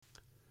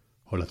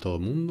Hola a todo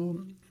el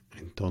mundo.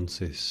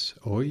 Entonces,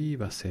 hoy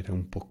va a ser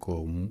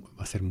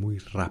muy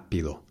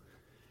rápido.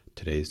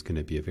 Today is going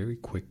to be a very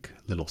quick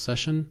little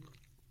session.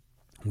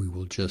 We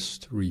will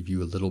just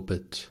review a little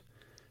bit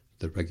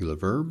the regular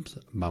verbs.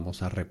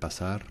 Vamos a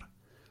repasar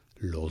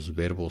los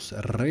verbos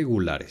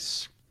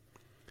regulares.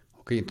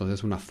 Ok,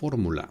 entonces una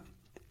fórmula.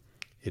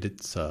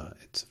 It's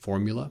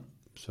formula.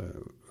 So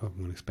I'm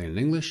going to explain in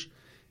English.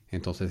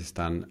 Entonces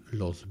están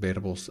los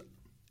verbos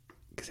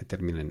que se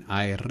terminan en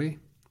AR,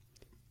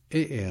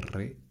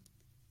 ER,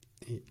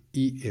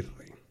 IR.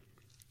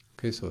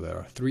 Okay, so there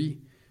are three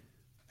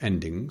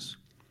endings,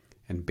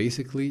 and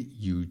basically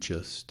you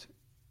just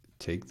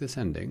take this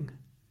ending,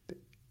 the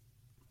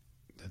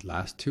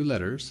last two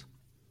letters,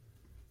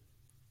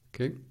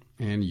 okay,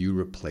 and you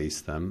replace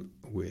them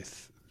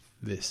with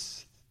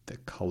the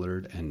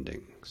colored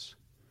endings.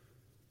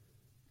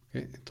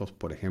 Okay, entonces,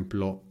 por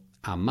ejemplo,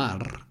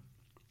 amar,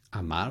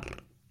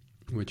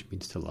 which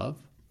means to love,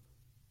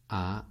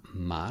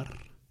 amar,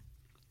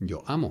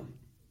 yo amo.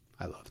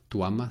 I love.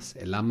 Tú amas,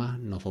 él ama,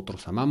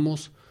 nosotros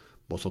amamos,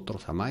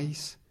 vosotros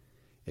amáis,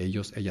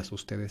 ellos, ellas,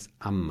 ustedes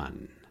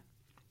aman.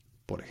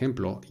 Por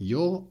ejemplo,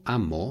 yo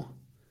amo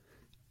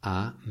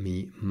a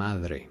mi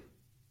madre.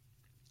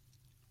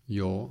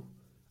 Yo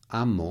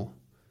amo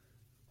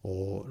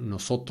o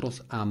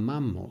nosotros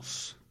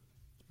amamos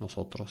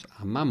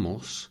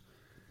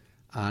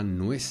a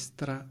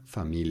nuestra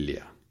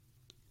familia.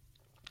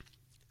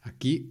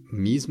 Aquí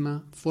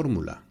misma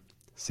fórmula,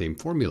 same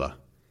formula,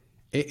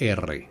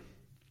 ER,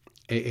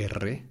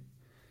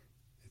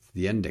 it's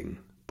the ending.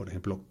 Por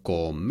ejemplo,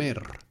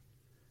 comer.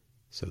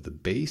 So the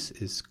base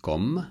is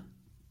com.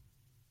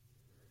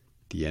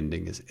 The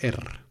ending is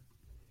er.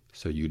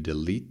 So you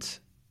delete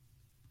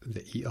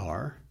the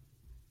ER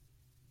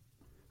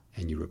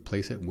and you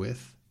replace it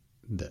with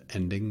the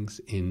endings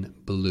in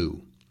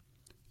blue.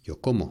 Yo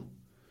como.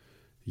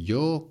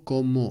 Yo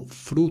como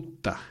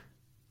fruta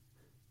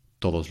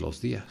todos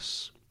los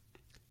días.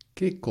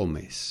 ¿Qué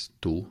comes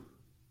tú?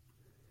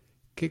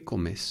 ¿Qué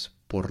comes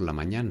por la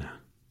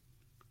mañana?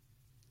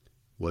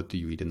 What do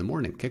you eat in the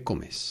morning? ¿Qué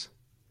comes?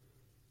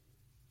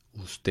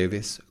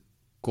 ¿Ustedes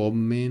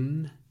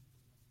comen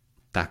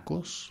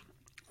tacos?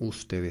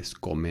 ¿Ustedes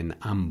comen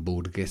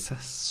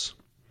hamburguesas?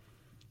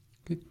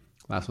 Okay.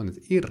 Last one is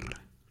ir.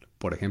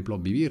 Por ejemplo,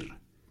 vivir.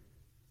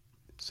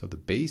 So the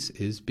base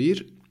is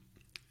vir.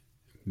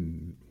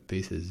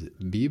 Base is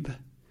viv.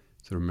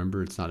 So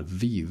remember, it's not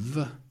viv.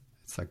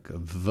 It's like a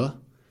v.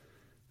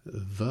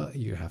 The,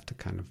 you have to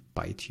kind of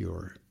bite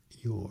your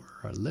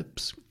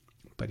lips.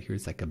 But here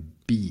it's like a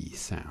B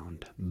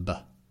sound.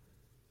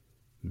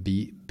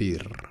 B.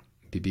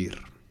 Vivir.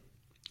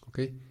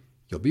 Okay?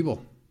 Yo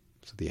vivo.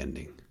 So the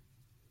ending.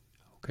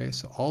 Okay,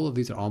 so all of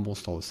these are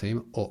almost all the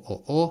same.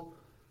 O.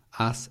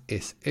 As,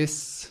 es. You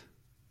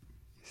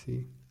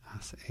see?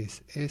 As,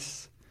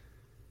 es.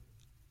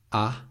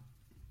 A.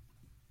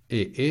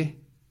 E.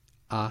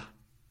 A.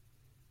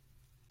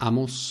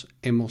 Amos,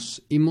 hemos,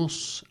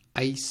 imos.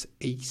 Ais,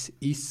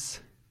 is.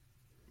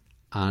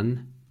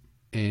 An,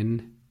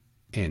 en.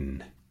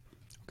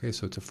 Okay,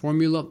 so it's a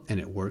formula and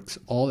it works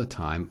all the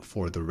time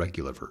for the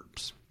regular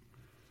verbs.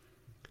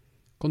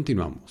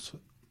 Continuamos.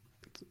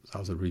 That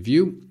was a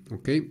review.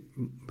 Okay,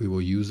 we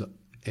will use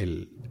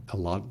a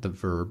lot the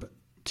verb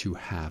to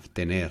have,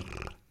 tener.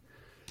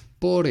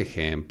 Por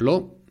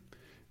ejemplo,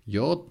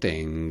 yo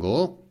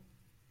tengo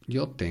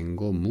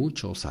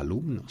muchos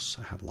alumnos.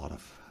 I have a lot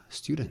of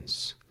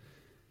students.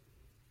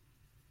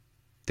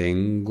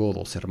 Tengo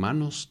dos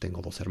hermanos,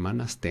 tengo dos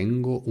hermanas,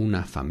 tengo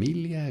una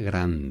familia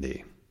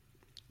grande.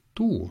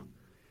 ¿Tú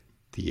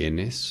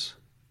tienes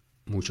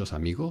muchos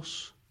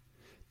amigos?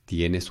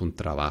 ¿Tienes un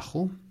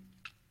trabajo?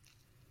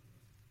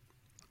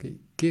 Okay.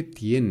 ¿Qué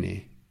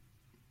tiene?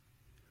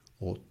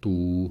 ¿O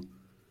tu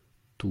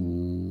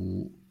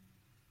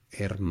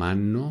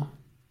hermano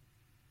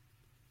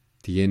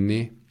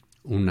tiene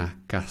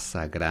una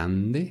casa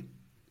grande?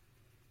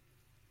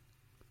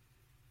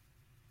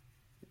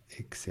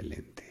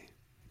 Excelente.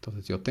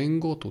 Entonces yo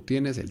tengo, tú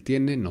tienes, él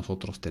tiene,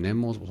 nosotros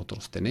tenemos,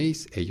 vosotros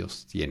tenéis,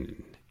 ellos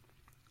tienen.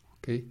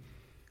 ¿Ok?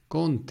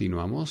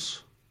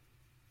 Continuamos.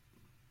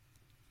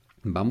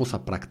 Vamos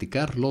a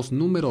practicar los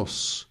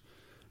números.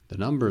 The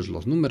numbers,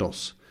 los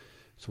números.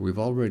 So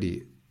we've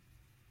already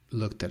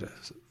looked at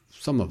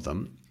some of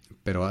them.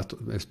 Pero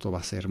esto va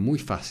a ser muy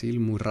fácil,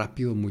 muy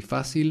rápido, muy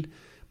fácil.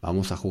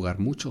 Vamos a jugar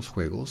muchos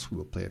juegos. We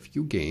will play a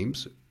few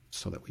games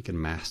so that we can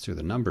master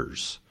the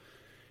numbers.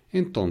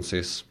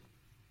 Entonces,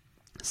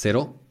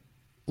 0,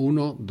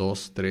 1,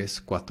 2,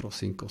 3, 4,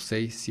 5,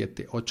 6,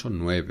 7, 8,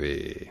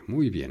 9.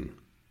 Muy bien.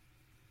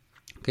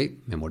 Ok,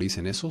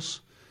 memoricen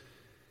esos.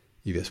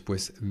 Y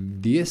después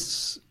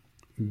 10,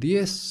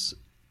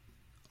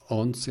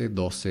 11,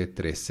 12,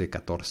 13,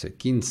 14,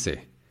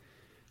 15.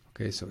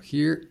 Okay, so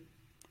here,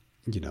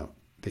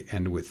 they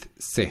end with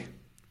C.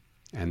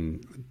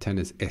 And 10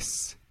 is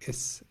S,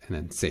 and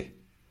then C.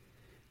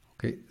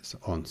 Okay, so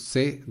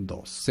 11,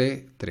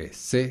 12,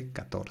 13,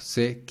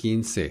 14,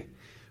 15.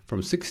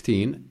 From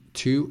 16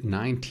 to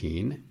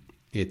 19,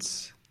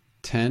 it's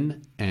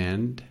 10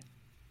 and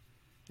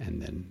And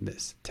then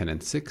this, 10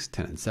 and 6,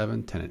 10 and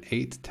 7, 10 and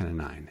 8, 10 and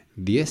 9.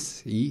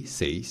 10 y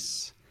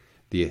 6,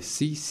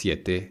 10 y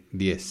 7,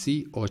 10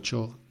 y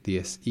 8,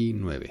 10 y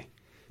 9.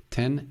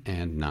 10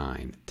 and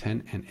 9,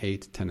 10 and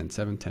 8, 10 and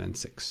 7, 10 and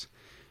 6.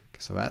 Okay,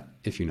 so that,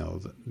 if you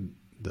know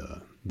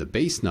the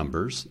base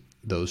numbers,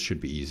 those should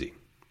be easy.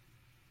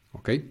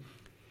 Okay?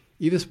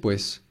 Y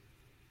después,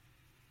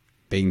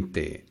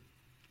 20.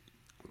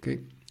 Okay?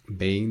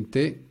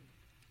 20.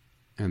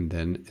 And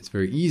then it's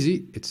very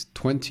easy. It's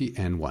 20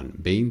 and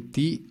 1.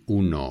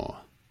 21.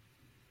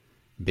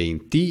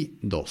 22,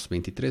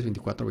 23,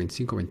 24,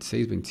 25,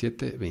 26,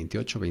 27,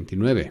 28,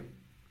 29.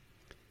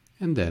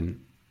 And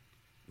then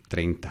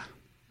 30.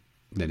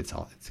 Then it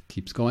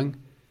keeps going.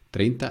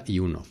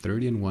 31,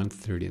 30 and 1,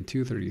 30 and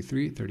 2,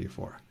 33,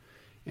 34.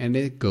 And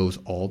it goes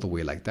all the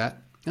way like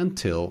that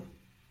until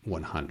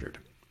 100.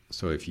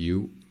 So if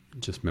you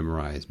just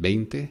memorize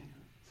 20,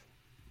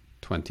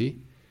 20,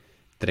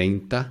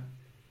 30,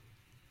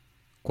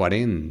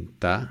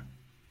 40,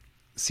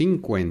 50,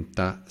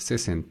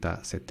 60,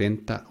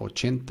 70,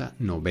 80,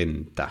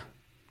 90.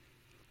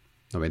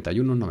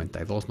 91,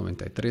 92,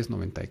 93,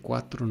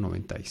 94,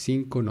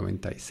 95,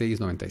 96,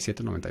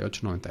 97,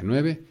 98,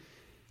 99,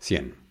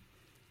 100.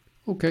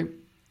 Okay,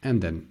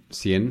 and then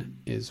 100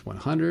 is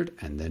 100,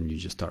 and then you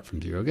just start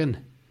from 0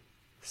 again.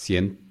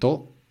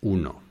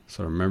 101.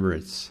 So remember,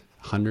 it's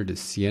 100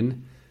 is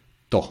 100.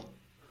 101,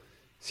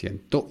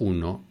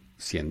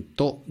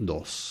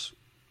 102.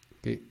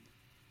 Okay.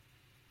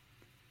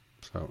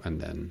 So, and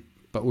then,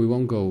 but we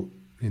won't go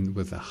in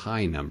with the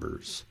high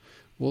numbers.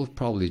 We'll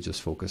probably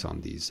just focus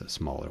on these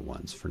smaller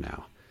ones for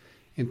now.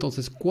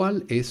 Entonces,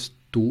 ¿cuál es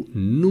tu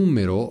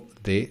número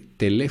de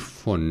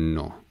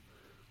teléfono?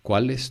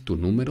 ¿Cuál es tu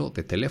número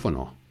de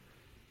teléfono?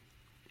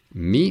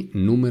 Mi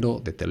número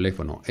de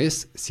teléfono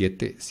es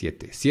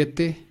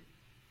 777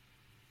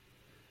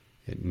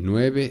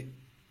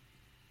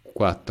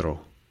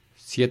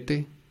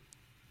 947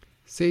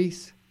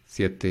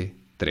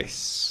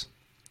 673.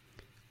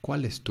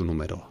 ¿Cuál es tu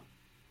número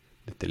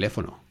de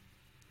teléfono?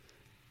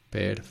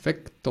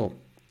 Perfecto.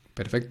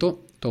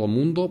 Perfecto, todo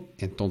mundo.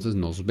 Entonces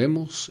nos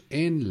vemos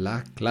en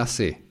la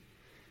clase.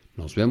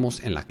 Nos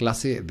vemos en la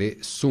clase de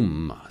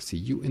Zoom.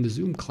 See you in the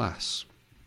Zoom class.